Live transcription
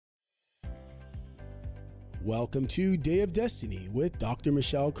Welcome to Day of Destiny with Dr.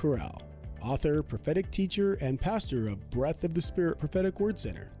 Michelle Corral, author, prophetic teacher, and pastor of Breath of the Spirit Prophetic Word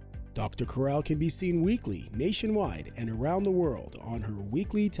Center. Dr. Corral can be seen weekly, nationwide, and around the world on her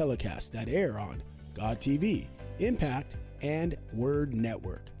weekly telecasts that air on God TV, Impact, and Word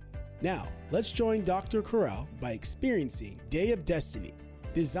Network. Now, let's join Dr. Corral by experiencing Day of Destiny,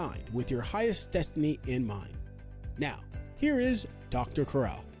 designed with your highest destiny in mind. Now, here is Dr.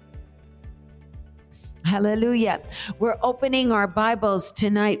 Corral. Hallelujah. We're opening our Bibles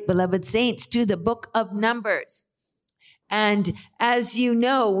tonight, beloved saints, to the book of Numbers. And as you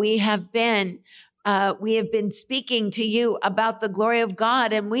know, we have been speaking to you about the glory of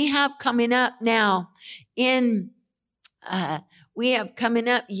God, and we have coming up now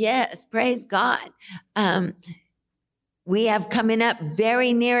yes, praise God. We have coming up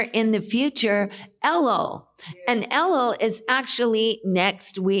very near in the future, Elul. And Elul is actually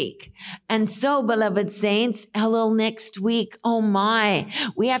next week. And so, beloved saints, Elul next week, oh my,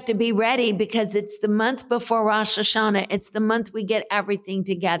 we have to be ready because it's the month before Rosh Hashanah. It's the month we get everything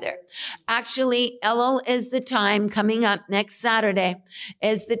together. Actually, Elul is the time coming up next Saturday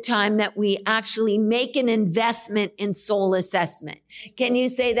is the time that we actually make an investment in soul assessment. Can you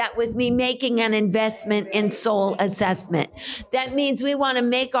say that with me? Making an investment in soul assessment. That means we want to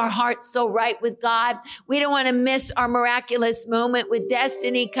make our hearts so right with God. We don't want to miss our miraculous moment with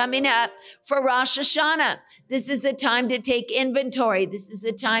destiny coming up for Rosh Hashanah. This is a time to take inventory. This is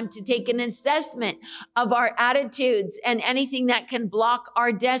a time to take an assessment of our attitudes and anything that can block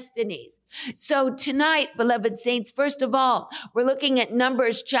our destinies. So tonight, beloved saints, first of all, we're looking at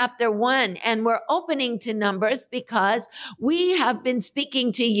Numbers chapter 1, and we're opening to Numbers because we have been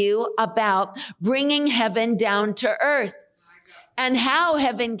speaking to you about bringing heaven down to earth. And how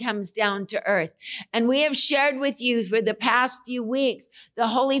heaven comes down to earth. And we have shared with you for the past few weeks, the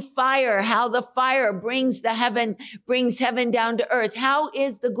holy fire, how the fire brings heaven down to earth. How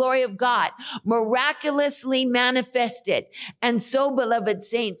is the glory of God miraculously manifested? And so, beloved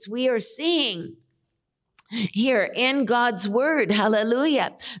saints, we are seeing here in God's word,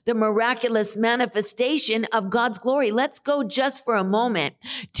 hallelujah, the miraculous manifestation of God's glory. Let's go just for a moment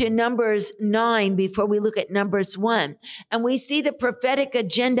to Numbers 9 before we look at Numbers 1. And we see the prophetic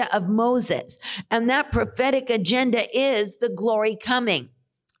agenda of Moses. And that prophetic agenda is the glory coming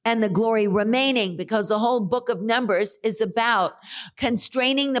and the glory remaining, because the whole book of Numbers is about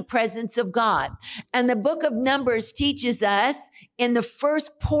constraining the presence of God. And the book of Numbers teaches us in the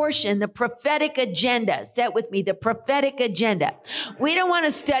first portion, the prophetic agenda. Say it with me, the prophetic agenda. We don't want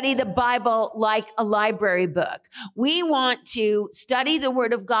to study the Bible like a library book. We want to study the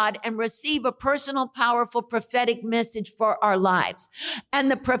word of God and receive a personal, powerful prophetic message for our lives.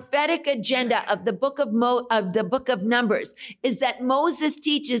 And the prophetic agenda of the book of Numbers is that Moses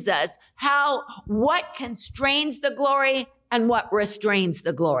teaches us what constrains the glory and what restrains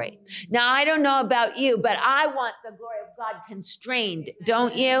the glory. Now, I don't know about you, but I want the glory of God constrained,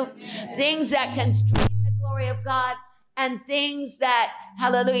 don't you? Things that constrain the glory of God and things that,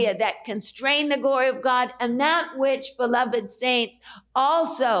 hallelujah, that constrain the glory of God, and that which, beloved saints,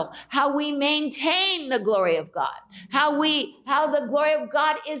 also how we maintain the glory of God, how the glory of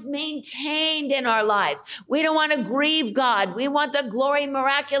God is maintained in our lives. We don't want to grieve God. We want the glory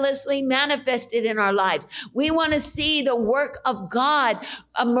miraculously manifested in our lives. We want to see the work of God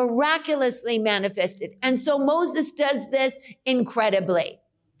miraculously manifested. And so Moses does this incredibly.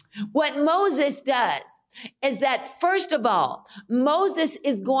 What Moses does is that, first of all, Moses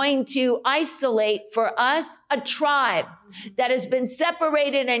is going to isolate for us a tribe that has been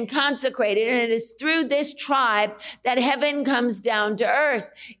separated and consecrated. And it is through this tribe that heaven comes down to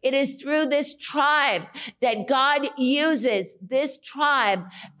earth. It is through this tribe that God uses this tribe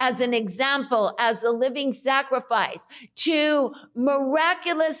as an example, as a living sacrifice to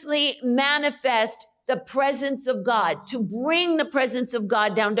miraculously manifest the presence of God, to bring the presence of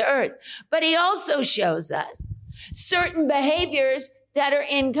God down to earth. But he also shows us certain behaviors that are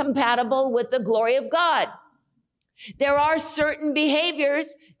incompatible with the glory of God. There are certain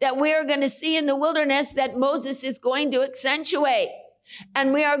behaviors that we are going to see in the wilderness that Moses is going to accentuate.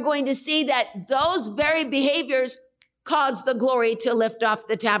 And we are going to see that those very behaviors cause the glory to lift off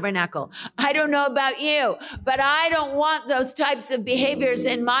the tabernacle. I don't know about you, but I don't want those types of behaviors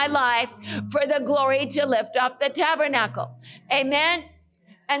in my life for the glory to lift off the tabernacle. Amen.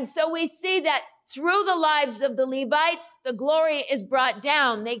 And so we see that through the lives of the Levites, the glory is brought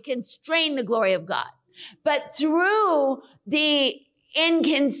down. They constrain the glory of God. But through the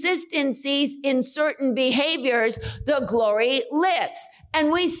inconsistencies in certain behaviors, the glory lives.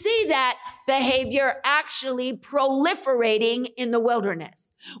 And we see that behavior actually proliferating in the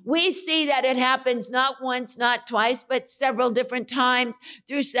wilderness. We see that it happens not once, not twice, but several different times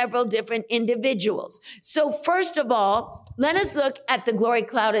through several different individuals. So first of all, let us look at the glory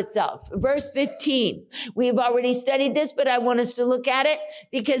cloud itself. Verse 15. We've already studied this, but I want us to look at it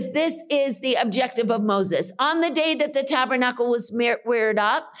because this is the objective of Moses. On the day that the tabernacle was reared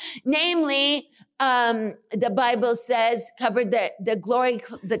up, namely, the Bible says covered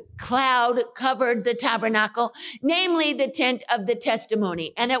the cloud covered the tabernacle, namely the tent of the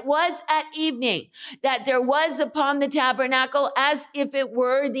testimony. And it was at evening that there was upon the tabernacle as if it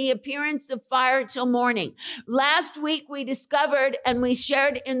were the appearance of fire till morning. Last week we discovered and we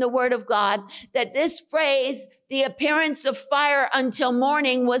shared in the word of God that this phrase, the appearance of fire until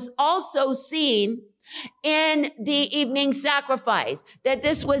morning, was also seen in the evening sacrifice, that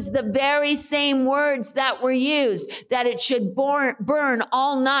this was the very same words that were used, that it should burn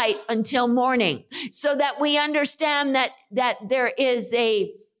all night until morning, so that we understand that there is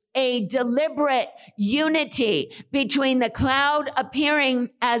a deliberate unity between the cloud appearing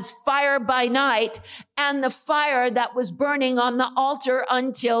as fire by night and the fire that was burning on the altar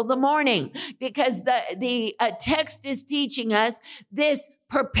until the morning, because the text is teaching us this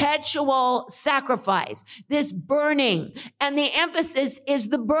perpetual sacrifice, this burning, and the emphasis is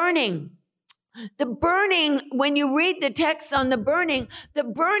the burning. The burning, when you read the text on the burning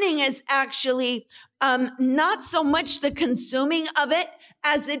is actually not so much the consuming of it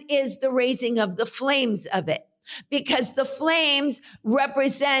as it is the raising of the flames of it, because the flames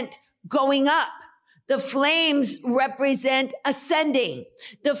represent going up. The flames represent ascending.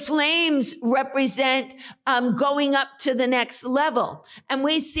 The flames represent going up to the next level. And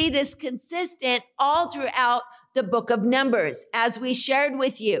we see this consistent all throughout the book of Numbers. As we shared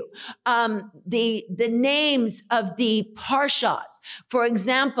with you, the names of the parshas. For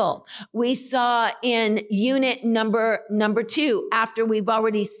example, we saw in unit number 2, after we've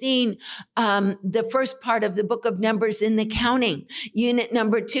already seen the first part of the book of Numbers in the counting. Unit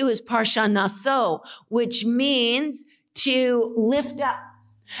number 2 is Parsha Naso, which means to lift up.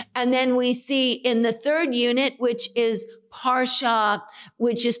 And then we see in the third unit, which is Parsha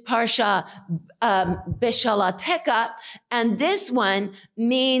Beshalateka, and this one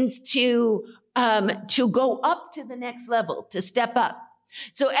means to go up to the next level, to step up.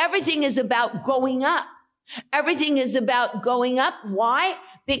 So everything is about going up. Everything is about going up. Why?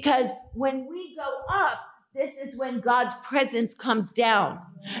 Because when we go up, this is when God's presence comes down.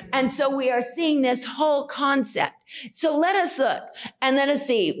 And so we are seeing this whole concept. So let us look and let us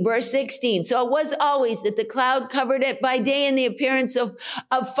see verse 16. So it was always that the cloud covered it by day and the appearance of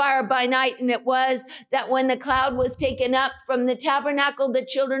fire by night. And it was that when the cloud was taken up from the tabernacle, the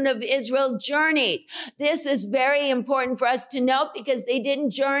children of Israel journeyed. This is very important for us to note because they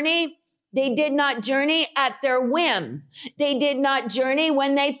didn't journey. They did not journey at their whim. They did not journey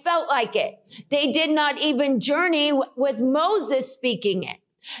when they felt like it. They did not even journey with Moses speaking it.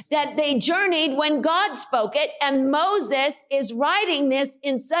 That they journeyed when God spoke it, and Moses is writing this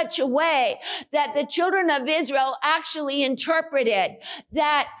in such a way that the children of Israel actually interpreted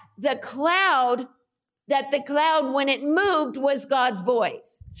that the cloud, when it moved, was God's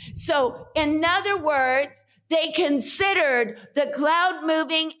voice. So in other words, they considered the cloud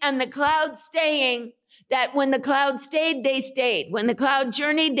moving and the cloud staying, that when the cloud stayed, they stayed. When the cloud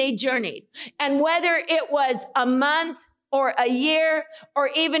journeyed, they journeyed. And whether it was a month or a year, or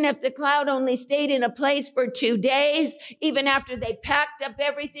even if the cloud only stayed in a place for 2 days, even after they packed up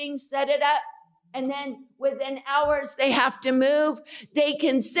everything, set it up, and then within hours they have to move, they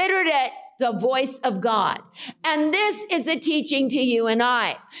considered it the voice of God. And this is a teaching to you and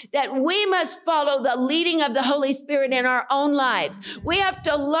I, that we must follow the leading of the Holy Spirit in our own lives. We have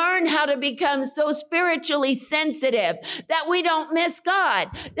to learn how to become so spiritually sensitive that we don't miss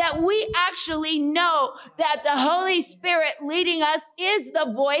God, that we actually know that the Holy Spirit leading us is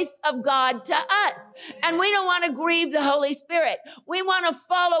the voice of God to us. And we don't want to grieve the Holy Spirit. We want to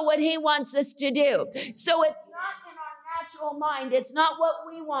follow what he wants us to do. So it's not in our natural mind. It's not what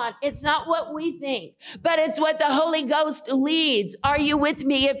we want. It's not what we think, but it's what the Holy Ghost leads. Are you with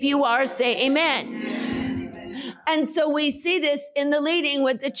me? If you are, say amen. And so we see this in the leading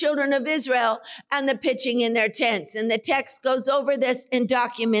with the children of Israel and the pitching in their tents. And the text goes over this in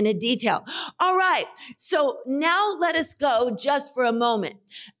documented detail. All right. So now let us go just for a moment.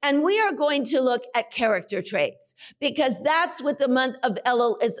 And we are going to look at character traits because that's what the month of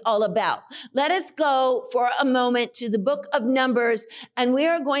Elul is all about. Let us go for a moment to the book of Numbers, and we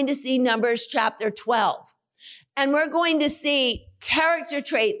are going to see Numbers chapter 12. And we're going to see character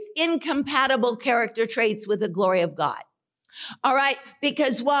traits, incompatible character traits with the glory of God. All right?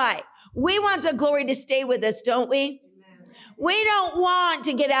 Because why? We want the glory to stay with us, don't we? We don't want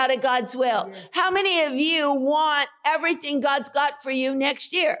to get out of God's will. How many of you want everything God's got for you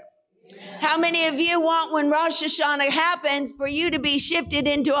next year? How many of you want when Rosh Hashanah happens for you to be shifted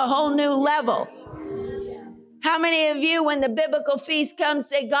into a whole new level? How many of you, when the biblical feast comes,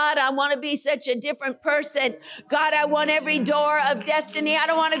 say, God, I want to be such a different person. God, I want every door of destiny. I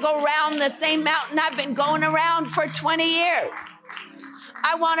don't want to go around the same mountain I've been going around for 20 years.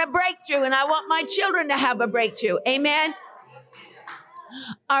 I want a breakthrough, and I want my children to have a breakthrough. Amen?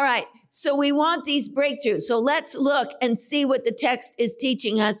 All right. So we want these breakthroughs. So let's look and see what the text is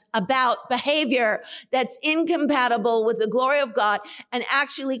teaching us about behavior that's incompatible with the glory of God and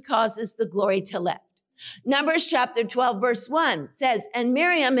actually causes the glory to lift. Numbers chapter 12, verse 1 says, and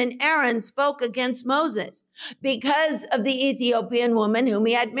Miriam and Aaron spoke against Moses because of the Ethiopian woman whom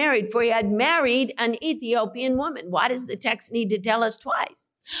he had married, for he had married an Ethiopian woman. Why does the text need to tell us twice?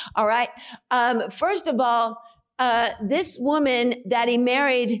 All right. First of all, this woman that he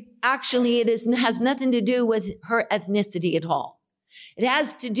married, actually, has nothing to do with her ethnicity at all. It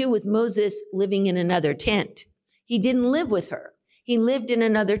has to do with Moses living in another tent. He didn't live with her. He lived in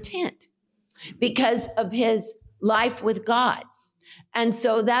another tent because of his life with God. And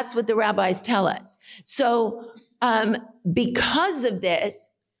so that's what the rabbis tell us. So because of this,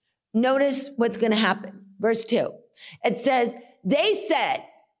 notice what's going to happen. Verse 2, it says, they said,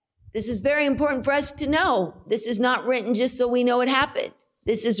 this is very important for us to know. This is not written just so we know it happened.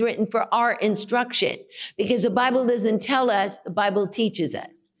 This is written for our instruction because the Bible doesn't tell us, the Bible teaches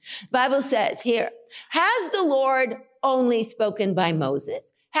us. The Bible says here, has the Lord only spoken by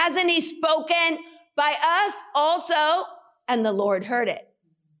Moses? Hasn't he spoken by us also? And the Lord heard it.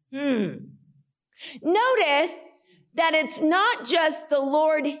 Notice that it's not just the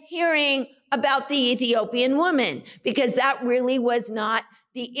Lord hearing about the Ethiopian woman, because that really was not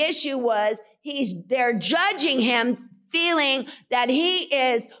the issue. Was they're judging him, feeling that he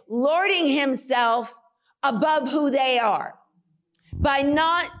is lording himself above who they are by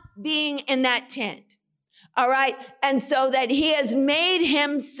not being in that tent. All right. And so that he has made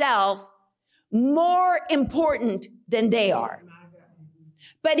himself more important than they are.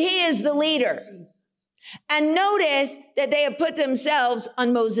 But he is the leader. And notice that they have put themselves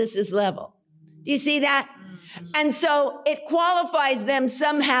on Moses' level. Do you see that? And so it qualifies them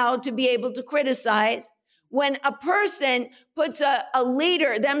somehow to be able to criticize. When a person puts a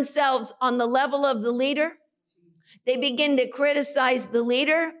leader themselves on the level of the leader, they begin to criticize the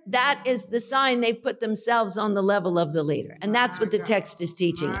leader. That is the sign they put themselves on the level of the leader. And that's what the text is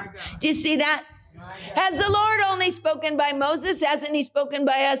teaching us. Do you see that? Has the Lord only spoken by Moses? Hasn't he spoken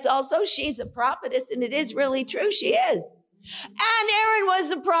by us also? She's a prophetess, and it is really true. She is. And Aaron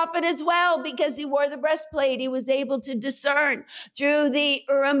was a prophet as well because he wore the breastplate. He was able to discern through the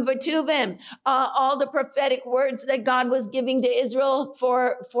Urim V'Tuvim all the prophetic words that God was giving to Israel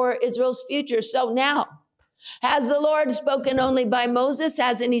for Israel's future. So now, has the Lord spoken only by Moses?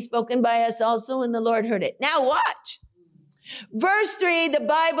 Hasn't he spoken by us also? And the Lord heard it. Now watch. Verse 3, the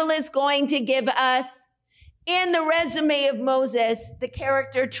Bible is going to give us in the resume of Moses the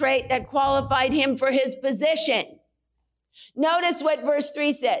character trait that qualified him for his position. Notice what verse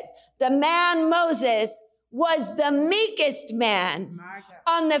 3 says. The man Moses was the meekest man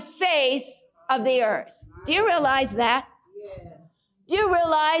on the face of the earth. Do you realize that? Do you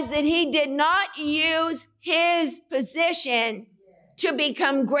realize that he did not use his position to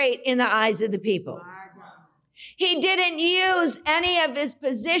become great in the eyes of the people? He didn't use any of his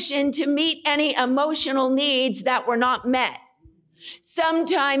position to meet any emotional needs that were not met.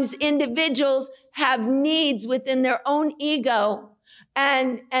 Sometimes individuals have needs within their own ego,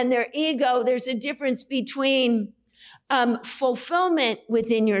 and their ego, there's a difference between fulfillment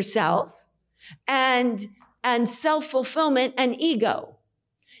within yourself and self-fulfillment and ego.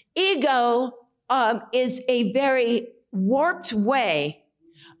 Ego is a very warped way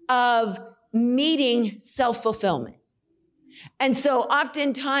of meeting self-fulfillment. And so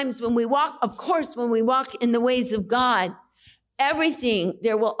oftentimes when we walk in the ways of God,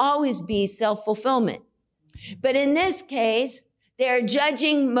 there will always be self-fulfillment. But in this case, they're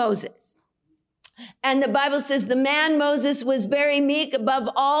judging Moses. And the Bible says the man Moses was very meek above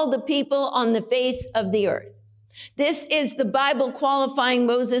all the people on the face of the earth. This is the Bible qualifying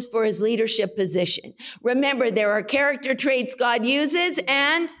Moses for his leadership position. Remember, there are character traits God uses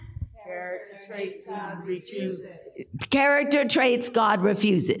and character traits God refuses. Character traits God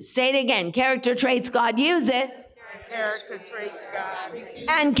refuses. Say it again. Character traits God uses. Character traits God refuses.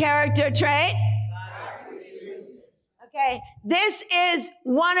 And character traits? God refuses. Okay, Okay, this is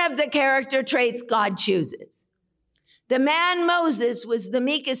one of the character traits God chooses. The man Moses was the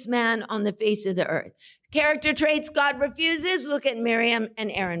meekest man on the face of the earth. Character traits God refuses. Look at Miriam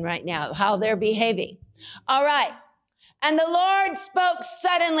and Aaron right now, how they're behaving. All right. And the Lord spoke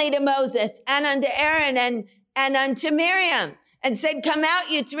suddenly to Moses and unto Aaron and unto Miriam and said, come out,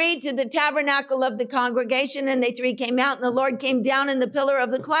 you three, to the tabernacle of the congregation. And they three came out, and the Lord came down in the pillar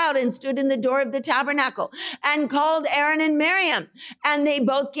of the cloud and stood in the door of the tabernacle and called Aaron and Miriam. And they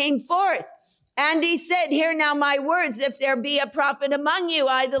both came forth. And he said, hear now my words. If there be a prophet among you,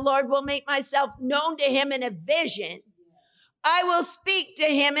 I, the Lord, will make myself known to him in a vision. I will speak to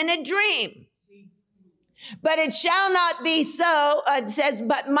him in a dream. But it shall not be so, it says,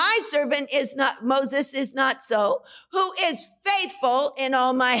 but my servant is not, Moses is not so, who is faithful in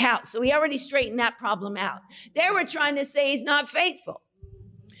all my house. So we already straightened that problem out. They were trying to say he's not faithful.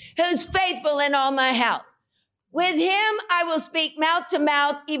 Who's faithful in all my house. With him, I will speak mouth to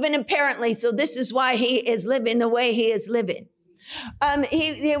mouth, even apparently. So this is why he is living the way he is living.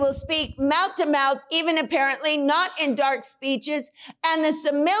 He will speak mouth to mouth, even apparently, not in dark speeches. And the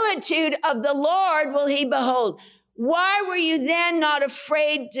similitude of the Lord will he behold. Why were you then not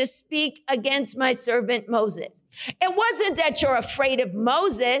afraid to speak against my servant Moses? It wasn't that you're afraid of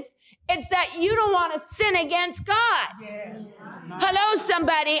Moses. It's that you don't want to sin against God. Yes. Hello,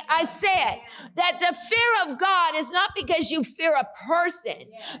 somebody. I said that the fear of God is not because you fear a person,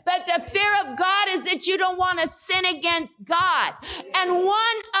 but the fear of God is that you don't want to sin against God. And one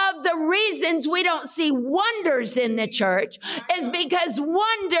of the reasons we don't see wonders in the church is because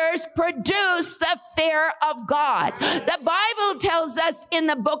wonders produce the fear of God. The Bible tells us in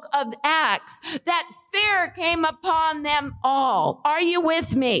the book of Acts that fear came upon them all. Are you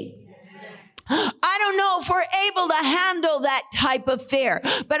with me? I don't know if we're able to handle that type of fear,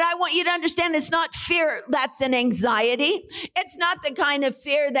 but I want you to understand it's not fear that's an anxiety. It's not the kind of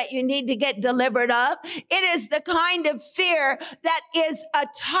fear that you need to get delivered of. It is the kind of fear that is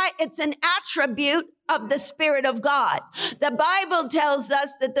it's an attribute of the Spirit of God. The Bible tells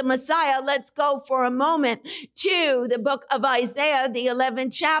us that the Messiah, let's go for a moment to the book of Isaiah, the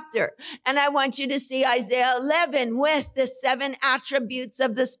 11th chapter. And I want you to see Isaiah 11 with the 7 attributes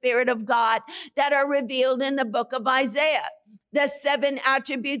of the Spirit of God that are revealed in the book of Isaiah. The 7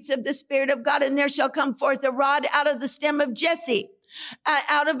 attributes of the Spirit of God. And there shall come forth a rod out of the stem of Jesse,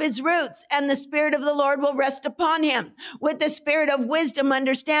 out of his roots, and the Spirit of the Lord will rest upon him with the spirit of wisdom,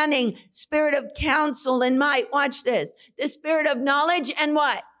 understanding, spirit of counsel and might. Watch this. The spirit of knowledge and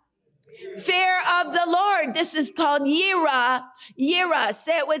what? Fear of the Lord. This is called Yirah. Yirah.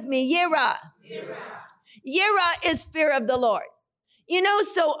 Say it with me. Yirah. Yirah is fear of the Lord. You know,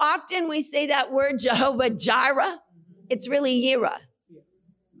 so often we say that word Jehovah Jireh. It's really Yirah.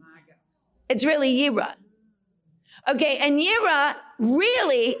 It's really Yirah. Okay, and Yirah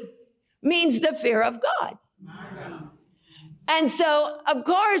really means the fear of God. And so, of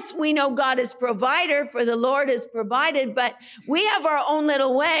course, we know God is provider, for the Lord is provided, but we have our own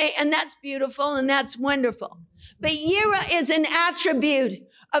little way, and that's beautiful and that's wonderful. But Yirah is an attribute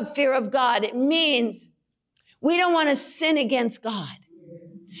of fear of God. It means we don't want to sin against God.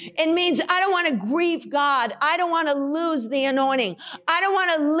 It means I don't want to grieve God. I don't want to lose the anointing. I don't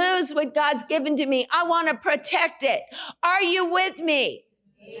want to lose what God's given to me. I want to protect it. Are you with me?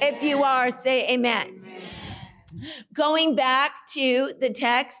 Amen. If you are, say amen. Amen. Going back to the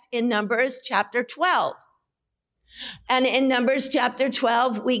text in Numbers chapter 12. And in Numbers chapter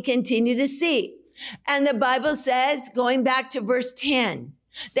 12, we continue to see. And the Bible says, going back to verse 10,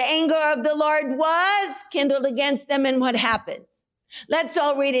 the anger of the Lord was kindled against them, and what happens? Let's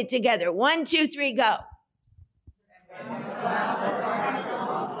all read it together. 1, 2, 3, go.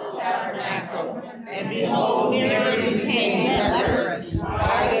 And behold, Miriam became leprous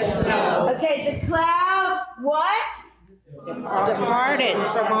by the snow. Okay, the cloud, what? Departed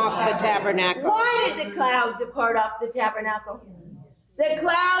from off the tabernacle. Why did the cloud depart off the tabernacle? The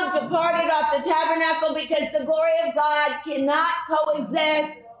cloud departed off the tabernacle because the glory of God cannot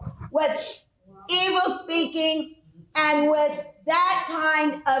coexist with evil speaking and with that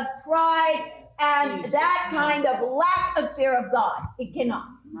kind of pride and that kind of lack of fear of God. It cannot.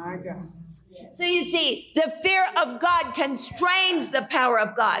 My God. So you see, the fear of God constrains the power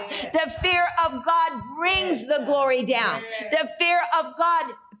of God. The fear of God brings the glory down. The fear of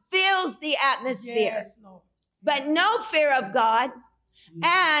God fills the atmosphere. But no fear of God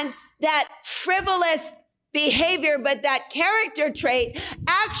and that frivolous behavior, but that character trait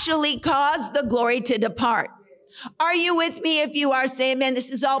actually caused the glory to depart. Are you with me? If you are, say amen. This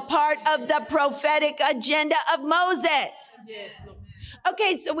is all part of the prophetic agenda of Moses.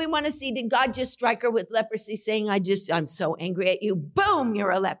 Okay, so we want to see, did God just strike her with leprosy saying, I'm so angry at you. Boom,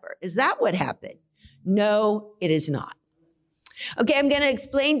 you're a leper. Is that what happened? No, it is not. Okay, I'm going to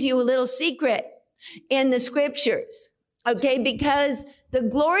explain to you a little secret in the scriptures. Okay, because the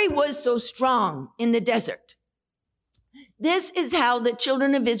glory was so strong in the desert. This is how the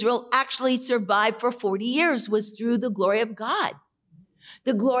children of Israel actually survived for 40 years, was through the glory of God.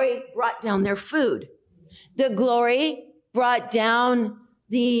 The glory brought down their food. The glory brought down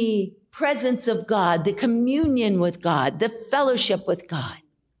the presence of God, the communion with God, the fellowship with God.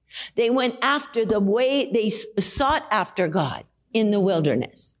 They went after the way they sought after God in the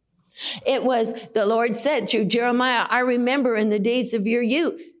wilderness. It was, the Lord said through Jeremiah, I remember in the days of your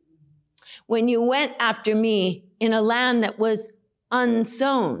youth, when you went after me in a land that was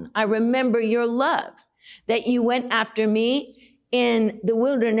unsown. I remember your love, that you went after me in the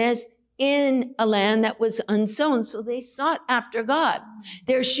wilderness in a land that was unsown. So they sought after God.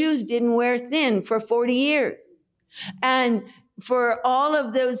 Their shoes didn't wear thin for 40 years. And for all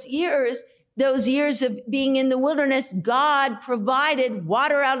of those years of being in the wilderness, God provided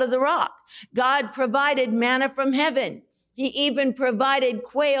water out of the rock. God provided manna from heaven. He even provided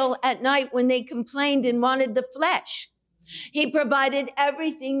quail at night when they complained and wanted the flesh. He provided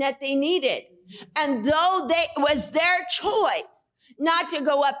everything that they needed. And though it was their choice not to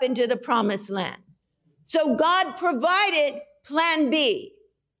go up into the promised land. So God provided plan B.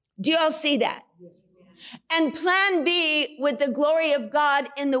 Do you all see that? And plan B with the glory of God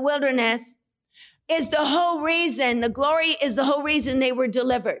in the wilderness is the whole reason, the glory is the whole reason they were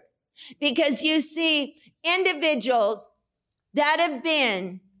delivered. Because you see, individuals that have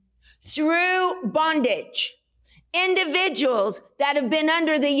been through bondage, individuals that have been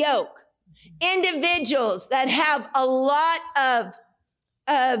under the yoke, individuals that have a lot of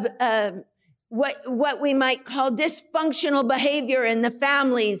what we might call dysfunctional behavior in the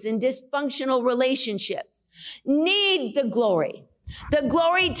families and dysfunctional relationships need the glory. The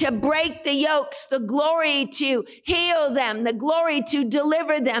glory to break the yokes, the glory to heal them, the glory to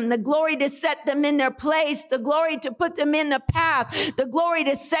deliver them, the glory to set them in their place, the glory to put them in the path, the glory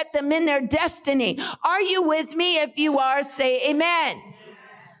to set them in their destiny. Are you with me? If you are, say amen.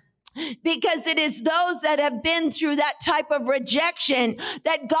 Because it is those that have been through that type of rejection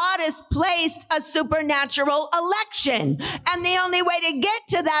that God has placed a supernatural election. And the only way to get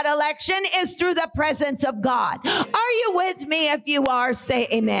to that election is through the presence of God. Are you with me? If you are, say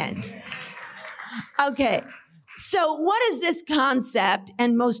amen. Okay. So what is this concept?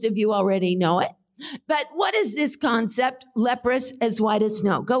 And most of you already know it. But what is this concept? Leprous as white as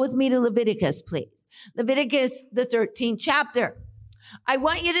snow. Go with me to Leviticus, please. Leviticus, the 13th chapter. I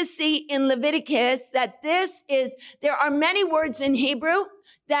want you to see in Leviticus that there are many words in Hebrew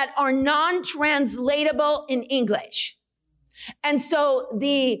that are non-translatable in English. And so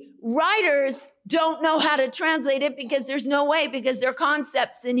the writers don't know how to translate it because there's no way, because they're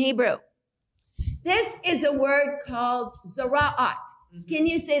concepts in Hebrew. This is a word called zara'at. Can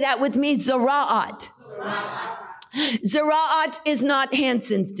you say that with me? Zara'at. Zara'at is not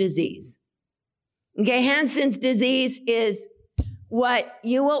Hansen's disease. Okay, Hansen's disease is where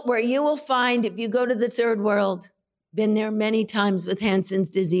you will find if you go to the third world, been there many times with Hansen's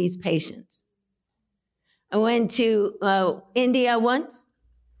disease patients. I went to India once,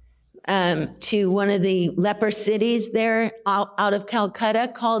 to one of the leper cities there out of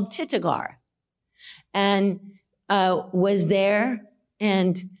Calcutta called Titagar, and was there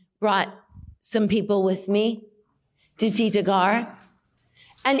and brought some people with me to Titagar.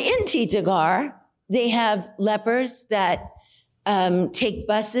 And in Titagar, they have lepers that take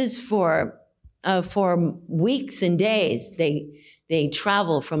buses for weeks and days. They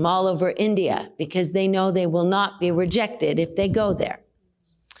travel from all over India because they know they will not be rejected if they go there.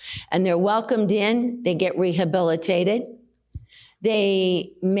 And they're welcomed in. They get rehabilitated.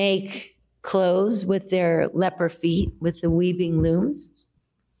 They make clothes with their leper feet, with the weaving looms.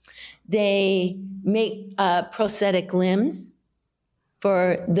 They make prosthetic limbs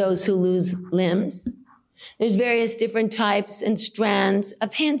for those who lose limbs. There's various different types and strands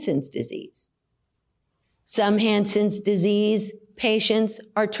of Hansen's disease. Some Hansen's disease patients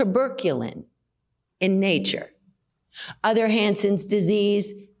are tuberculin in nature. Other Hansen's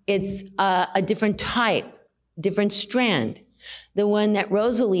disease, it's a different type, different strand. The one that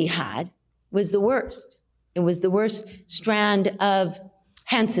Rosalie had was the worst. It was the worst strand of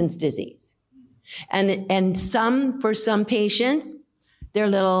Hansen's disease. And for some patients, their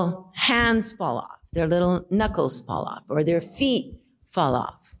little hands fall off. Their little knuckles fall off, or their feet fall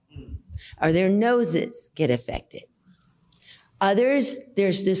off, or their noses get affected. Others,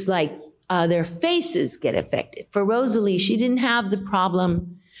 there's just like their faces get affected. For Rosalie, she didn't have the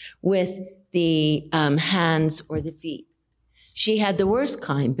problem with the hands or the feet. She had the worst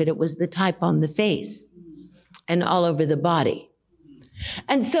kind, but it was the type on the face and all over the body.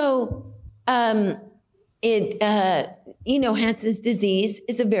 And so, Hansen's disease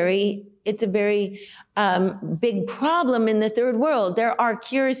is a very big problem in the third world. There are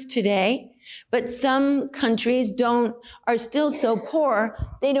cures today, but some countries are still so poor,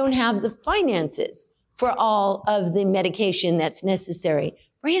 they don't have the finances for all of the medication that's necessary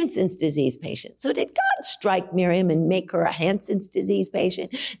for Hansen's disease patients. So did God strike Miriam and make her a Hansen's disease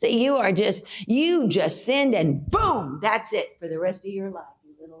patient? Say, you just sinned and boom, that's it for the rest of your life,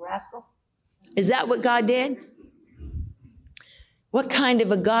 you little rascal? Is that what God did? What kind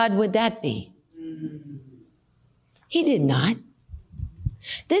of a God would that be? He did not.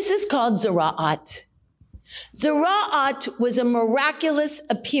 This is called Zera'at. Zera'at was a miraculous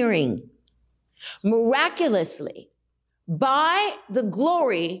appearing, miraculously, by the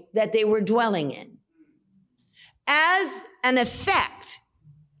glory that they were dwelling in, as an effect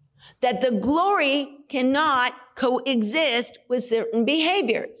that the glory cannot coexist with certain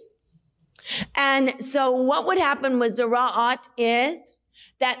behaviors. And so what would happen with Zera'at is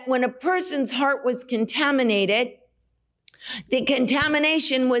that when a person's heart was contaminated, the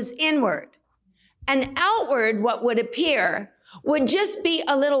contamination was inward. And outward, what would appear would just be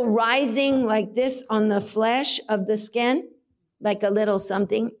a little rising like this on the flesh of the skin, like a little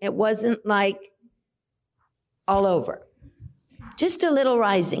something. It wasn't like all over. Just a little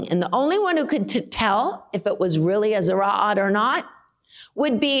rising. And the only one who could tell if it was really a Zera'at or not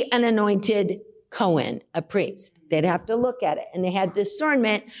would be an anointed Cohen, a priest. They'd have to look at it. And they had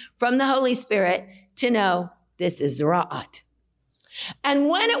discernment from the Holy Spirit to know this is Zera'at. And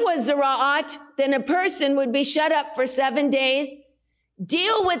when it was Zera'at, then a person would be shut up for 7 days,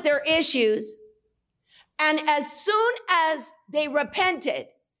 deal with their issues, and as soon as they repented,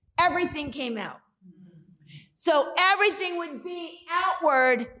 everything came out. So everything would be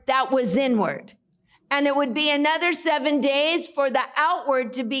outward that was inward. And it would be another 7 days for the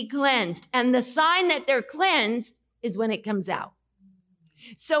outward to be cleansed. And the sign that they're cleansed is when it comes out.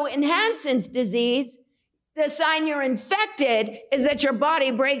 So in Hansen's disease, the sign you're infected is that your body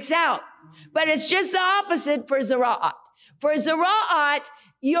breaks out. But it's just the opposite for Zera'at. For Zera'at,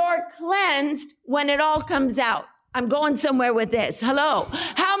 you're cleansed when it all comes out. I'm going somewhere with this. Hello.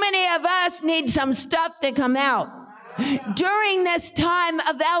 How many of us need some stuff to come out? During this time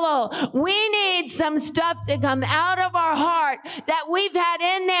of Elul, we need some stuff to come out of our heart that we've had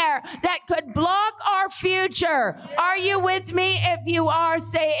in there that could block our future. Are you with me? If you are,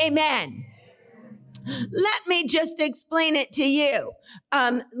 say amen. Let me just explain it to you.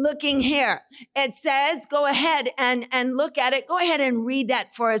 Looking here, it says, go ahead and look at it. Go ahead and read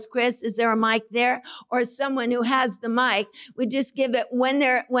that for us, Chris. Is there a mic there? Or someone who has the mic? We just give it when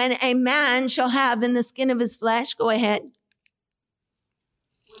a man shall have in the skin of his flesh. Go ahead.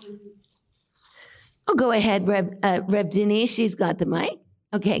 Oh, go ahead, Reb Denise. She's got the mic.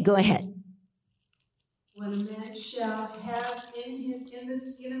 Okay, go ahead. When a man shall have in the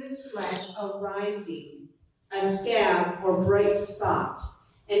skin of his flesh a rising, a scab or bright spot,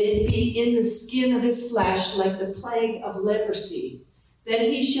 and it be in the skin of his flesh like the plague of leprosy,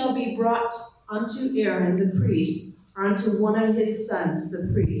 then he shall be brought unto Aaron the priest, or unto one of his sons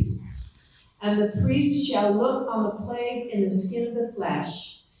the priests. And the priest shall look on the plague in the skin of the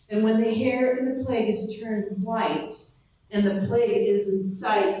flesh, and when the hair in the plague is turned white, and the plague is in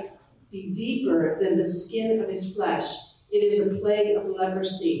sight, be deeper than the skin of his flesh, it is a plague of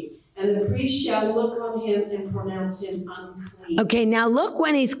leprosy. And the priest shall look on him and pronounce him unclean. Okay, now look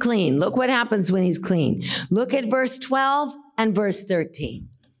when he's clean. Look what happens when he's clean. Look at verse 12 and verse 13.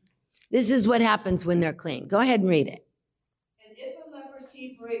 This is what happens when they're clean. Go ahead and read it. And if a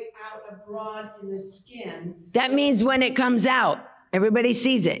leprosy break out abroad in the skin. That means when it comes out. Everybody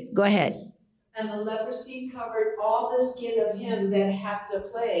sees it. Go ahead. And the leprosy covered all the skin of him that hath the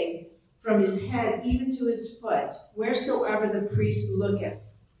plague, from his head even to his foot, wheresoever the priest looketh.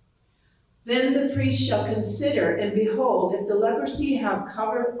 Then the priest shall consider, and behold, if the leprosy have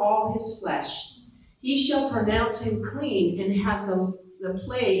covered all his flesh, he shall pronounce him clean, and hath the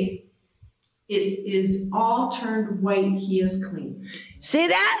plague, it is all turned white, he is clean. See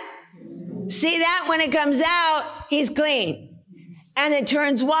that? See that? When it comes out, he's clean. And it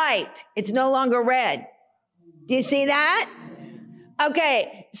turns white. It's no longer red. Do you see that?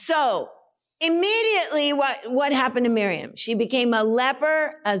 Okay, so immediately what happened to Miriam? She became a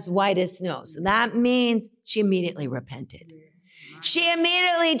leper as white as snow. So that means she immediately repented. She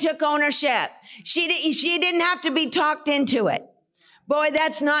immediately took ownership. She didn't have to be talked into it. Boy,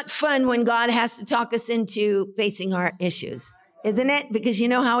 that's not fun when God has to talk us into facing our issues, isn't it? Because you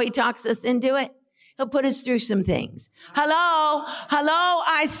know how he talks us into it? He'll put us through some things. Hello,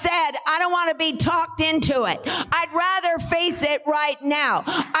 I said, I don't want to be talked into it. I'd rather face it right now.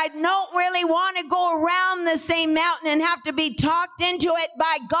 I don't really want to go around the same mountain and have to be talked into it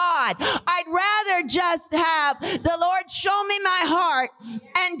by God. I'd rather just have the Lord show me my heart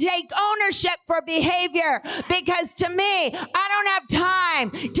and take ownership for behavior, because to me, I don't have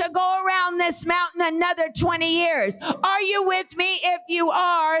time to go around this mountain another 20 years. Are you with me? If you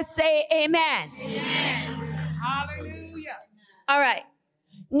are, say amen. Amen. Hallelujah. All right.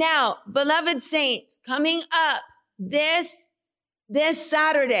 Now, beloved saints, coming up this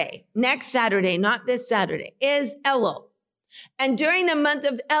Saturday, next Saturday, not this Saturday, is Elul. And during the month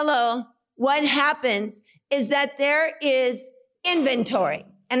of Elul, what happens is that there is inventory,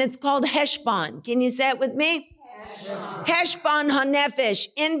 and it's called Heshbon. Can you say it with me? Heshbon HaNefesh,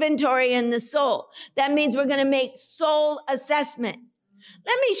 inventory in the soul. That means we're going to make soul assessment.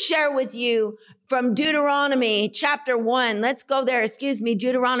 Let me share with you from Deuteronomy chapter 1. Let's go there.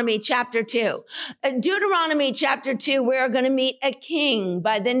 Deuteronomy chapter 2. Deuteronomy chapter 2, we're going to meet a king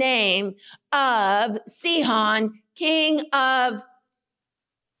by the name of Sihon, king of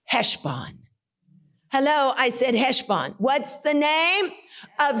Heshbon. Hello, I said Heshbon. What's the name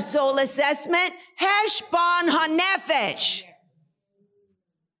of soul assessment? Heshbon HaNefesh.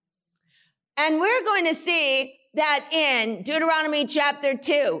 And we're going to see that in Deuteronomy chapter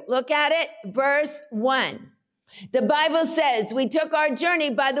 2. Look at it, verse 1. The Bible says, we took our journey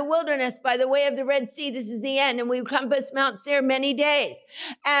by the wilderness, by the way of the Red Sea. This is the end. And we compassed Mount Seir many days.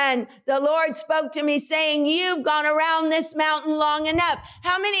 And the Lord spoke to me saying, you've gone around this mountain long enough.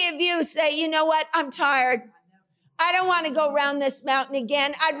 How many of you say, you know what? I'm tired. I don't want to go around this mountain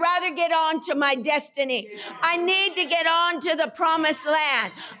again. I'd rather get on to my destiny. I need to get on to the promised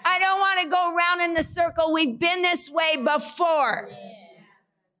land. I don't want to go around in the circle. We've been this way before.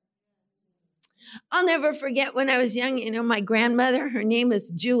 I'll never forget when I was young, my grandmother, her name was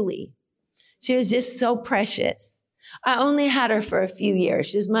Julie. She was just so precious. I only had her for a few years.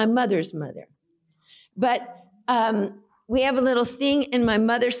 She was my mother's mother. But we have a little thing in my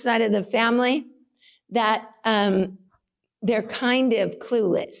mother's side of the family that they're kind of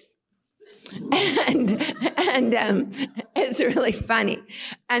clueless. And it's really funny.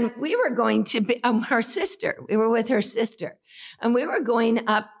 And we were going to be, her sister, we were with her sister, and we were going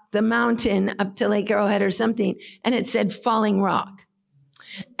up the mountain up to Lake Arrowhead or something, and it said Falling Rock.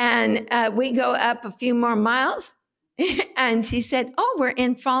 And we go up a few more miles, and she said, oh, we're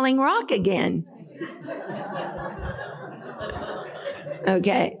in Falling Rock again.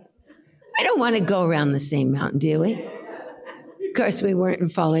 Okay. I don't want to go around the same mountain, do we? Of course, we weren't in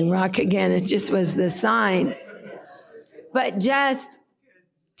Falling Rock again. It just was the sign. But just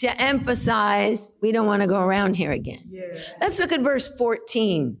to emphasize, we don't want to go around here again. Let's look at verse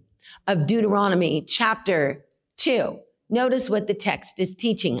 14 of Deuteronomy chapter 2. Notice what the text is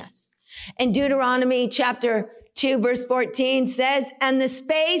teaching us. In Deuteronomy chapter 2, verse 14 says, and the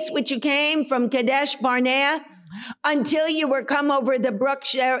space which you came from Kadesh Barnea until you were come over the brook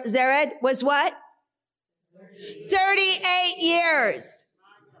Zered was what? 38 years.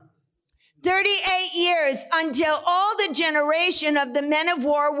 38 years until all the generation of the men of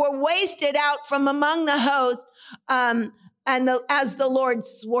war were wasted out from among the host, as the Lord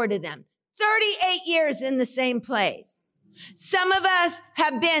swore to them. 38 years in the same place. Some of us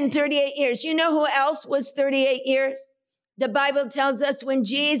have been 38 years. You know who else was 38 years? The Bible tells us when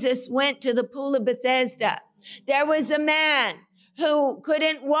Jesus went to the pool of Bethesda, there was a man who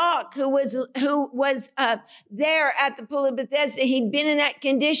couldn't walk, who was there at the pool of Bethesda. He'd been in that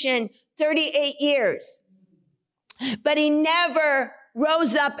condition 38 years, but he never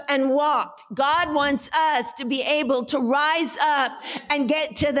rose up and walked. God wants us to be able to rise up and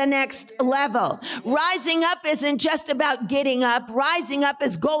get to the next level. Rising up isn't just about getting up. Rising up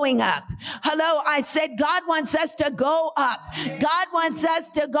is going up. Hello, I said God wants us to go up. God wants us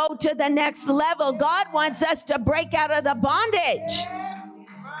to go to the next level. God wants us to break out of the bondage.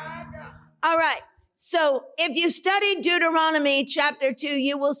 All right. So if you study Deuteronomy chapter 2,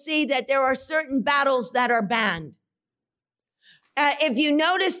 you will see that there are certain battles that are banned. If you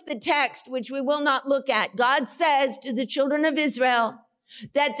notice the text, which we will not look at, God says to the children of Israel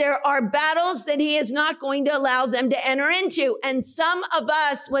that there are battles that he is not going to allow them to enter into. And some of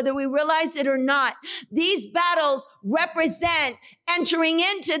us, whether we realize it or not, these battles represent entering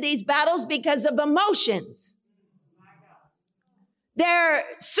into these battles because of emotions. There are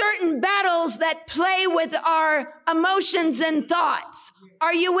certain battles that play with our emotions and thoughts.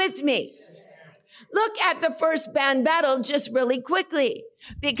 Are you with me? Look at the first band battle just really quickly,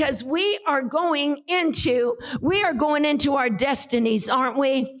 because we are going into our destinies, aren't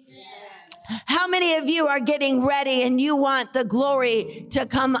we? How many of you are getting ready and you want the glory to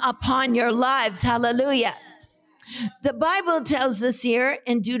come upon your lives? Hallelujah. The Bible tells us here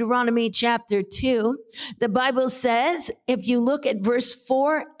in Deuteronomy chapter 2, the Bible says, if you look at verse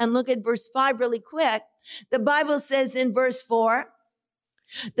 4 and look at verse 5 really quick, the Bible says in verse 4,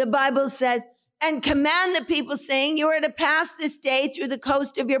 the Bible says, and command the people, saying, you are to pass this day through the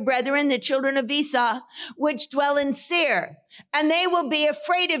coast of your brethren, the children of Esau, which dwell in Seir, and they will be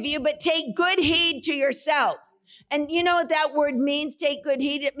afraid of you, but take good heed to yourselves. And you know what that word means, take good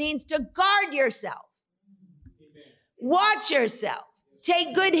heed? It means to guard yourself. Watch yourself.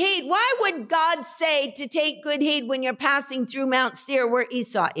 Take good heed. Why would God say to take good heed when you're passing through Mount Seir where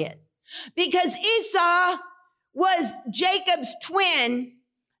Esau is? Because Esau was Jacob's twin,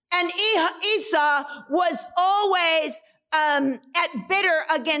 and Esau was always bitter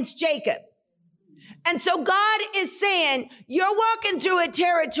against Jacob. And so God is saying, you're walking through a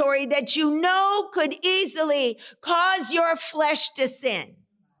territory that you know could easily cause your flesh to sin.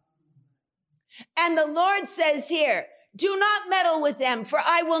 And the Lord says here, do not meddle with them, for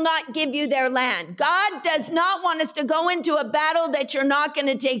I will not give you their land. God does not want us to go into a battle that you're not going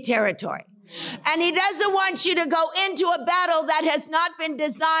to take territory. And he doesn't want you to go into a battle that has not been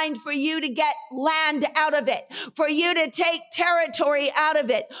designed for you to get land out of it, for you to take territory out of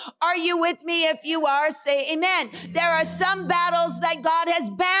it. Are you with me? If you are, say amen. There are some battles that God has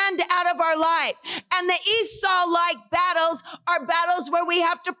banned out of our life. And the Esau-like battles are battles where we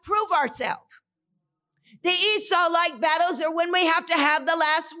have to prove ourselves. The Esau-like battles are when we have to have the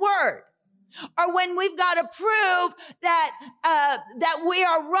last word, or when we've got to prove that we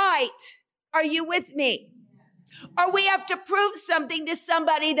are right. Are you with me? Or we have to prove something to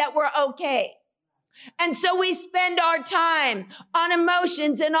somebody that we're okay. And so we spend our time on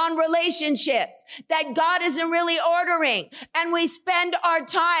emotions and on relationships that God isn't really ordering. And we spend our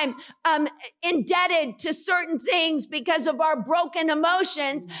time indebted to certain things because of our broken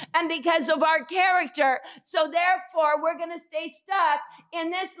emotions and because of our character. So therefore, we're going to stay stuck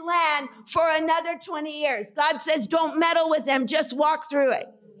in this land for another 20 years. God says, don't meddle with them. Just walk through it.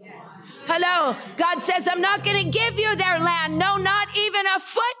 Hello. God says, I'm not going to give you their land. No, not even a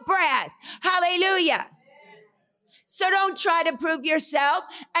foot breadth. Hallelujah. So don't try to prove yourself,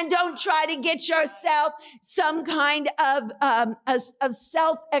 and don't try to get yourself some kind of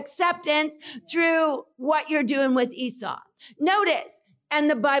self-acceptance through what you're doing with Esau. Notice, and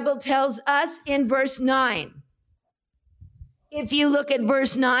the Bible tells us in verse 9, if you look at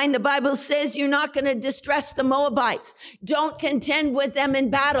verse 9, the Bible says you're not going to distress the Moabites. Don't contend with them in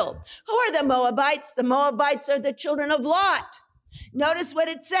battle. Who are the Moabites? The Moabites are the children of Lot. Notice what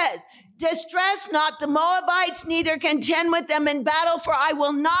it says. Distress not the Moabites, neither contend with them in battle, for I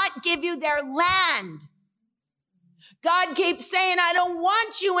will not give you their land. God keeps saying, I don't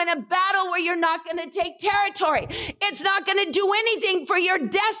want you in a battle where you're not going to take territory. It's not going to do anything for your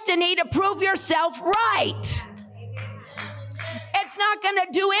destiny to prove yourself right. It's not going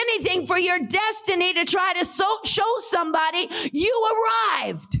to do anything for your destiny to try to show somebody you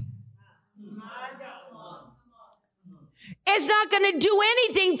arrived. It's not going to do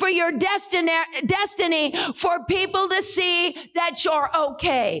anything for your destiny for people to see that you're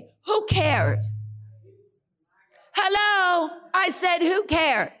okay. Who cares? Hello? I said, who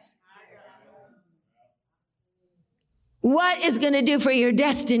cares? What is going to do for your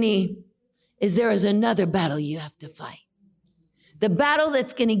destiny is there is another battle you have to fight. The battle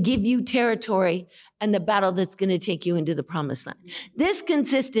that's going to give you territory and the battle that's going to take you into the promised land. This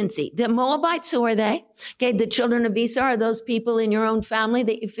consistency, the Moabites, who are they? Okay, the children of Esau are those people in your own family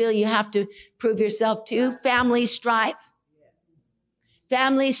that you feel you have to prove yourself to. Family strife.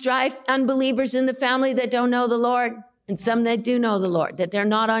 Family strife, unbelievers in the family that don't know the Lord, and some that do know the Lord, that they're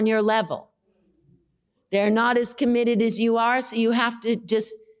not on your level. They're not as committed as you are, so you have to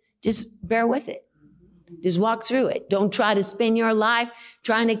just bear with it. Just walk through it. Don't try to spend your life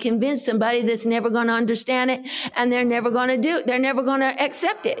trying to convince somebody that's never going to understand it, and they're never going to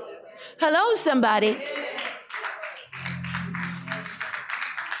accept it. Hello, somebody.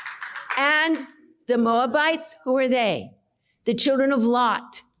 And the Moabites, who are they? The children of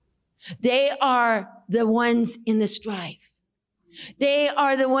Lot. They are the ones in the strife. They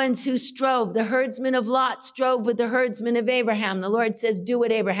are the ones who strove. The herdsmen of Lot strove with the herdsmen of Abraham. The Lord says, do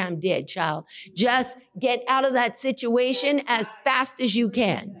what Abraham did, child. Just get out of that situation as fast as you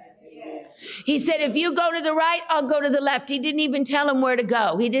can. He said, if you go to the right, I'll go to the left. He didn't even tell him where to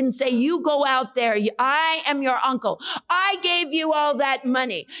go. He didn't say, you go out there. I am your uncle. I gave you all that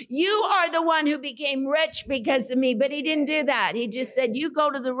money. You are the one who became rich because of me. But he didn't do that. He just said, you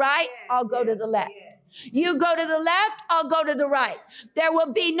go to the right, I'll go to the left. You go to the left, I'll go to the right. There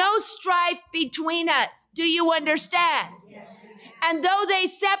will be no strife between us. Do you understand? And though they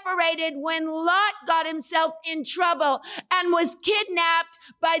separated, when Lot got himself in trouble and was kidnapped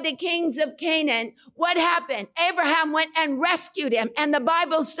by the kings of Canaan, what happened? Abraham went and rescued him. And the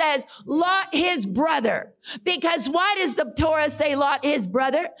Bible says Lot, his brother. Because why does the Torah say Lot, his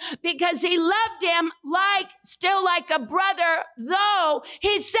brother? Because he loved him still like a brother, though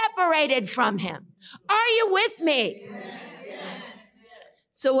he's separated from him. Are you with me?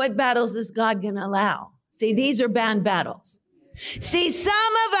 So what battles is God going to allow? See, these are bad battles. See, some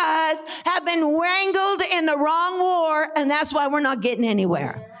of us have been wrangled in the wrong war, and that's why we're not getting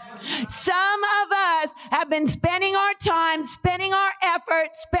anywhere. Some of us have been spending our time, spending our effort,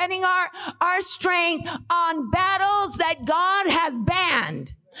 spending our strength on battles that God has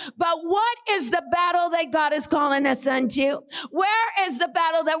banned. But what is the battle that God is calling us unto? Where is the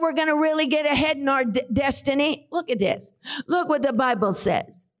battle that we're going to really get ahead in our destiny? Look at this. Look what the Bible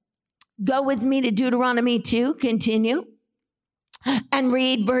says. Go with me to Deuteronomy 2. Continue. And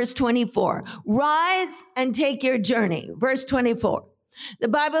read verse 24. Rise and take your journey. Verse 24. The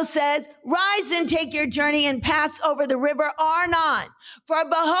Bible says, rise and take your journey and pass over the river Arnon. For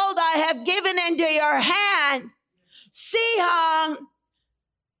behold, I have given into your hand Sihon,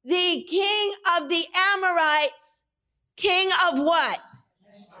 the king of the Amorites, king of what?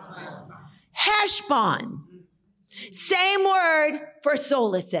 Heshbon. Same word for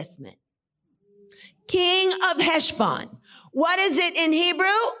soul assessment. King of Heshbon. What is it in Hebrew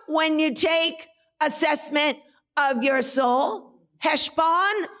when you take assessment of your soul?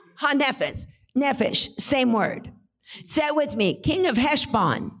 Heshbon, hanefesh. Nefesh, same word. Say it with me. King of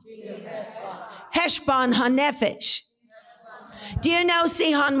Heshbon. Heshbon, hanefesh. Do you know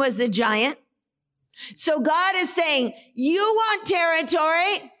Sihon was a giant? So God is saying, you want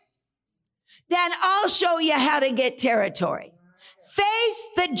territory? Then I'll show you how to get territory. Face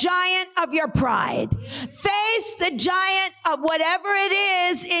the giant of your pride. Face the giant of whatever it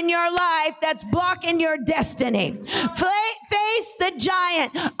is in your life that's blocking your destiny. Face the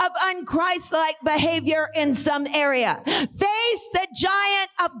giant of unchristlike behavior in some area. Face the giant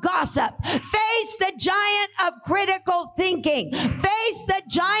of gossip. Face the giant of critical thinking. Face the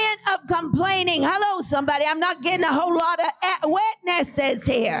giant of complaining. Hello, somebody. I'm not getting a whole lot of witnesses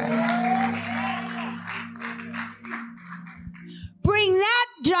here. Bring that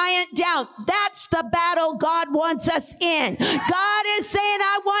giant down. That's the battle God wants us in. God is saying,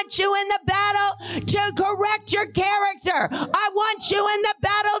 I want you in the battle to correct your character. I want you in the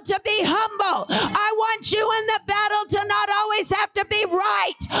battle to be humble. I want you in the battle to not always have to be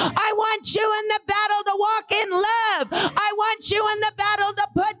right. I want you in the battle to walk in love. I want you in the battle to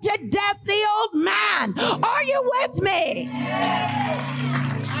put to death the old man. Are you with me?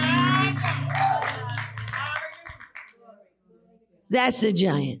 That's a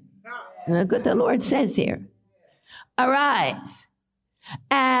giant. Look what the Lord says here. Arise.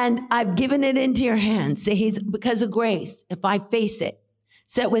 And I've given it into your hands. Say, he's because of grace. If I face it,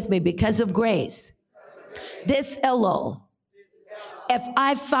 say it with me, because of grace. This Elul, if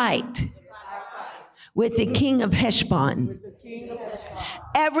I fight with the king of Heshbon,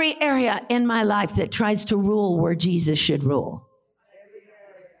 every area in my life that tries to rule where Jesus should rule.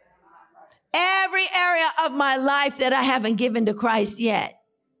 Every area of my life that I haven't given to Christ yet.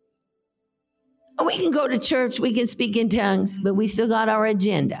 We can go to church, we can speak in tongues, but we still got our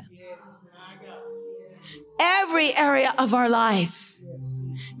agenda. Every area of our life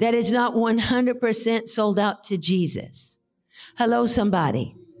that is not 100% sold out to Jesus. Hello,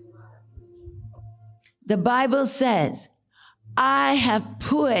 somebody. The Bible says, the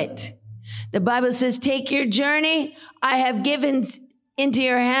Bible says, take your journey. I have given into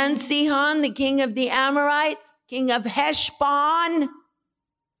your hand Sihon, the king of the Amorites, king of Heshbon.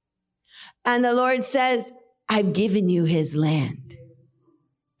 And the Lord says, I've given you his land.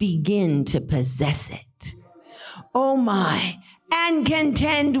 Begin to possess it. Oh my, and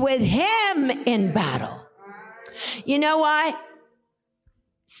contend with him in battle. You know why?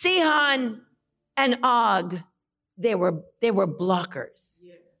 Sihon and Og, they were blockers.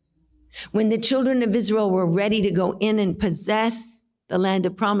 When the children of Israel were ready to go in and possess the land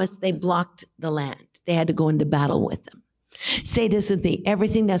of promise, they blocked the land. They had to go into battle with them. Say this with me.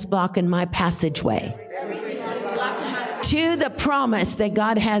 Everything that's blocking my passageway to the promise that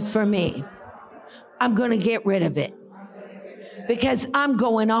God has for me, I'm going to get rid of it. because I'm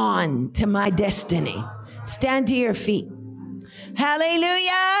going on to my destiny. Stand to your feet.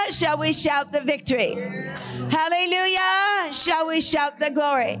 Hallelujah. Shall we shout the victory? Hallelujah. Shall we shout the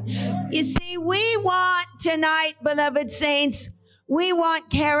glory? You see, we want tonight, beloved saints, we want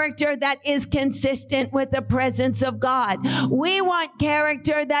character that is consistent with the presence of God. We want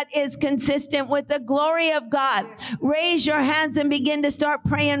character that is consistent with the glory of God. Raise your hands and begin to start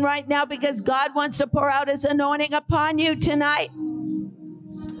praying right now, because God wants to pour out his anointing upon you tonight.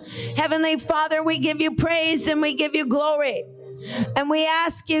 Heavenly Father, we give you praise and we give you glory. And we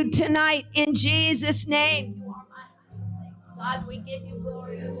ask you tonight in Jesus' name. God, we give you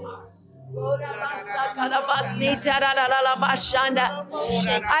glory.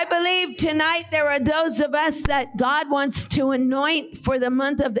 I believe tonight there are those of us that God wants to anoint for the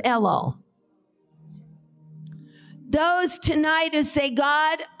month of Elul. Those tonight who say,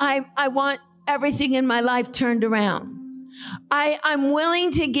 God, I want everything in my life turned around. I'm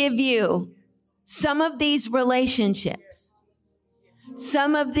willing to give you some of these relationships.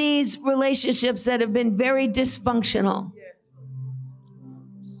 Some of these relationships that have been very dysfunctional.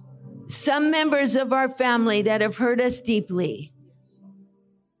 Some members of our family that have hurt us deeply.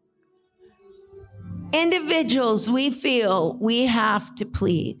 Individuals we feel we have to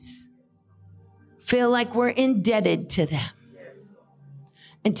please. Feel like we're indebted to them.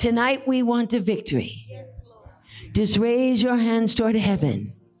 And tonight we want a victory. Just raise your hands toward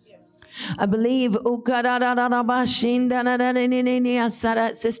heaven. I believe,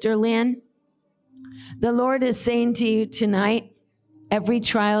 Sister Lynn, the Lord is saying to you tonight, every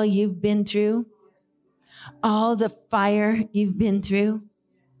trial you've been through, all the fire you've been through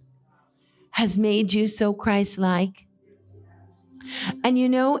has made you so Christ-like. And you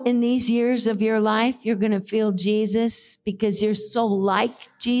know, in these years of your life, you're going to feel Jesus because you're so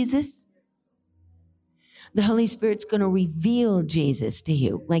like Jesus. The Holy Spirit's going to reveal Jesus to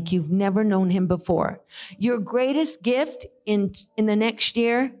you like you've never known him before. Your greatest gift in the next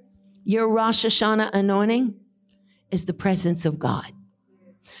year, your Rosh Hashanah anointing, is the presence of God.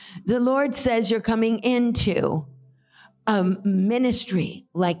 The Lord says you're coming into a ministry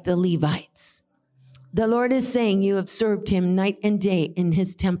like the Levites. The Lord is saying you have served him night and day in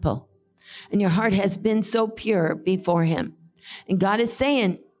his temple, and your heart has been so pure before him. And God is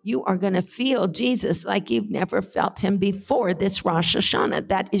saying, you are going to feel Jesus like you've never felt him before this Rosh Hashanah.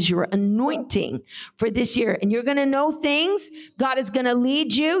 That is your anointing for this year. And you're going to know things. God is going to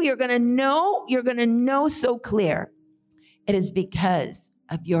lead you. You're going to know so clear. It is because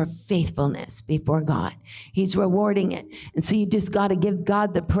of your faithfulness before God. He's rewarding it. And so you just got to give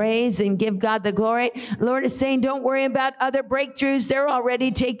God the praise and give God the glory. The Lord is saying, don't worry about other breakthroughs. They're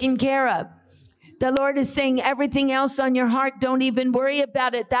already taken care of. The Lord is saying everything else on your heart, don't even worry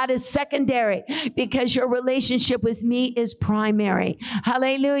about it. That is secondary, because your relationship with me is primary.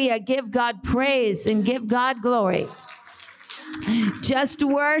 Hallelujah. Give God praise and give God glory. Just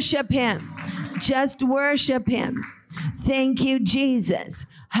worship him. Just worship him. Thank you, Jesus.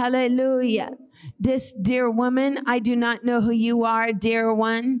 Hallelujah. This dear woman, I do not know who you are, dear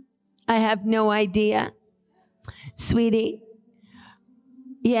one. I have no idea. Sweetie,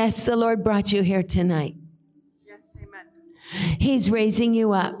 yes, the Lord brought you here tonight. Yes, amen. He's raising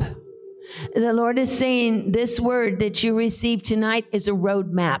you up. The Lord is saying this word that you received tonight is a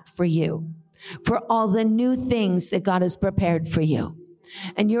roadmap for you, for all the new things that God has prepared for you.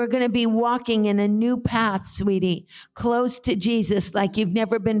 And you're going to be walking in a new path, sweetie, close to Jesus like you've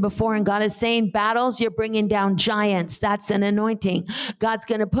never been before. And God is saying battles, you're bringing down giants. That's an anointing God's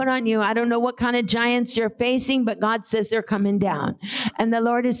going to put on you. I don't know what kind of giants you're facing, but God says they're coming down. And the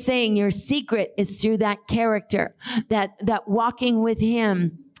Lord is saying your secret is through that character, that walking with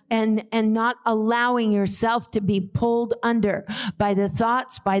him. And not allowing yourself to be pulled under by the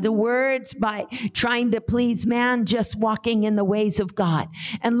thoughts, by the words, by trying to please man, just walking in the ways of God.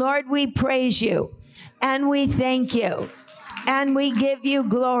 And Lord, we praise you and we thank you and we give you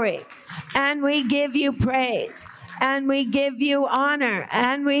glory and we give you praise and we give you honor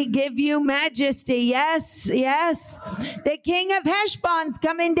and we give you majesty. Yes, yes. The King of Heshbon's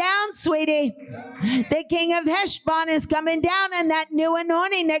coming down, sweetie. The King of Heshbon is coming down, and that new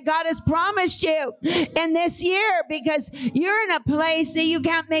anointing that God has promised you in this year, because you're in a place that you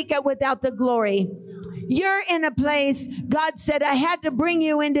can't make it without the glory. You're in a place, God said, I had to bring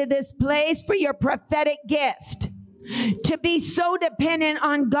you into this place for your prophetic gift. To be so dependent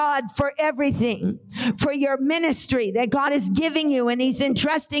on God for everything, for your ministry that God is giving you and he's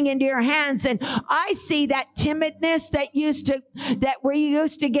entrusting into your hands. And I see that timidness that where you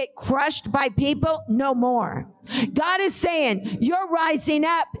used to get crushed by people, no more. God is saying you're rising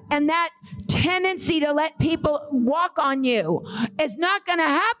up, and that tendency to let people walk on you is not going to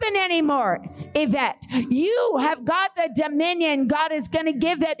happen anymore, Yvette. You have got the dominion. God is going to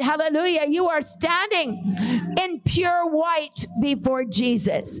give it. Hallelujah. You are standing in pure white before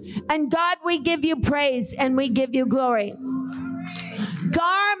Jesus. And God, we give you praise and we give you glory.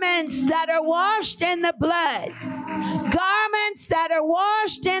 Garments that are washed in the blood. Garments that are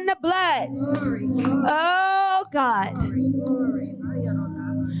washed in the blood. Oh, God.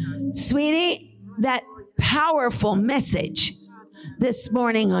 Sweetie, that powerful message this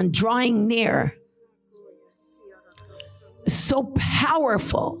morning on drawing near. So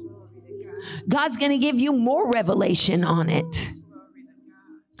powerful. God's going to give you more revelation on it.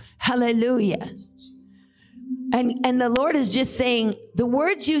 Hallelujah. And the Lord is just saying, the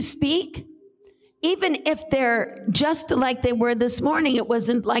words you speak, even if they're just like they were this morning, it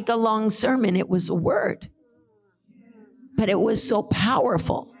wasn't like a long sermon, it was a word. But it was so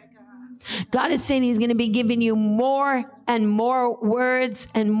powerful. God is saying he's going to be giving you more and more words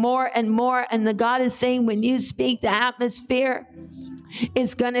and more. And the God is saying when you speak, the atmosphere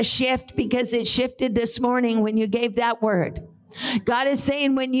is going to shift because it shifted this morning when you gave that word. God is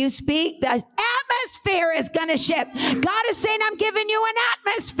saying when you speak, the atmosphere is going to shift. God is saying, I'm giving you an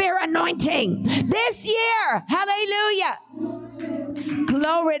atmosphere anointing this year. Hallelujah.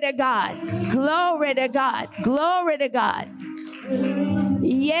 Glory to God. Glory to God. Glory to God.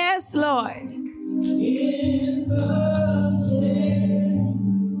 Yes, Lord. In the strength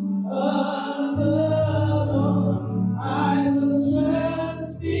of the Lord, I will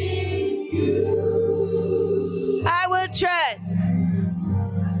trust in you. I will trust.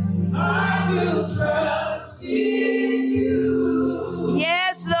 I will trust in you.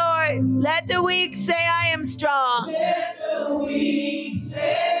 Yes, Lord. Let the weak say, I am strong. Let the weak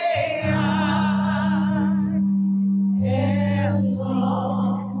say, I am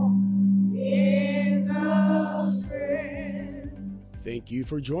strong in the strength. Thank you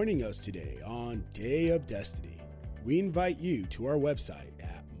for joining us today on Day of Destiny. We invite you to our website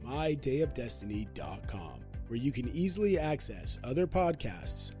at mydayofdestiny.com, where you can easily access other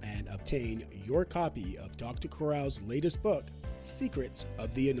podcasts and obtain your copy of Dr. Corral's latest book, Secrets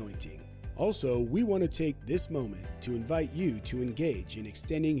of the Anointing. Also, we want to take this moment to invite you to engage in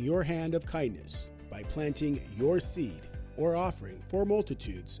extending your hand of kindness by planting your seed or offering for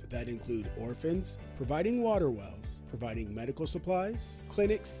multitudes that include orphans, providing water wells, providing medical supplies,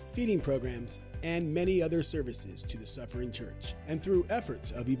 clinics, feeding programs, and many other services to the suffering church, and through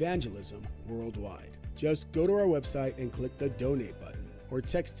efforts of evangelism worldwide. Just go to our website and click the donate button or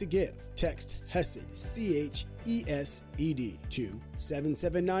text to give. Text HESED, CHESED to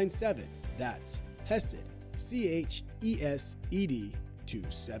 7797. That's HESED, CHESED to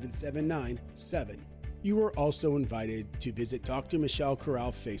 7797. You are also invited to visit Dr. Michelle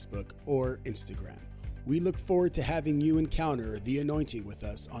Corral Facebook or Instagram. We look forward to having you encounter the anointing with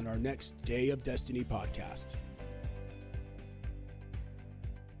us on our next Day of Destiny podcast.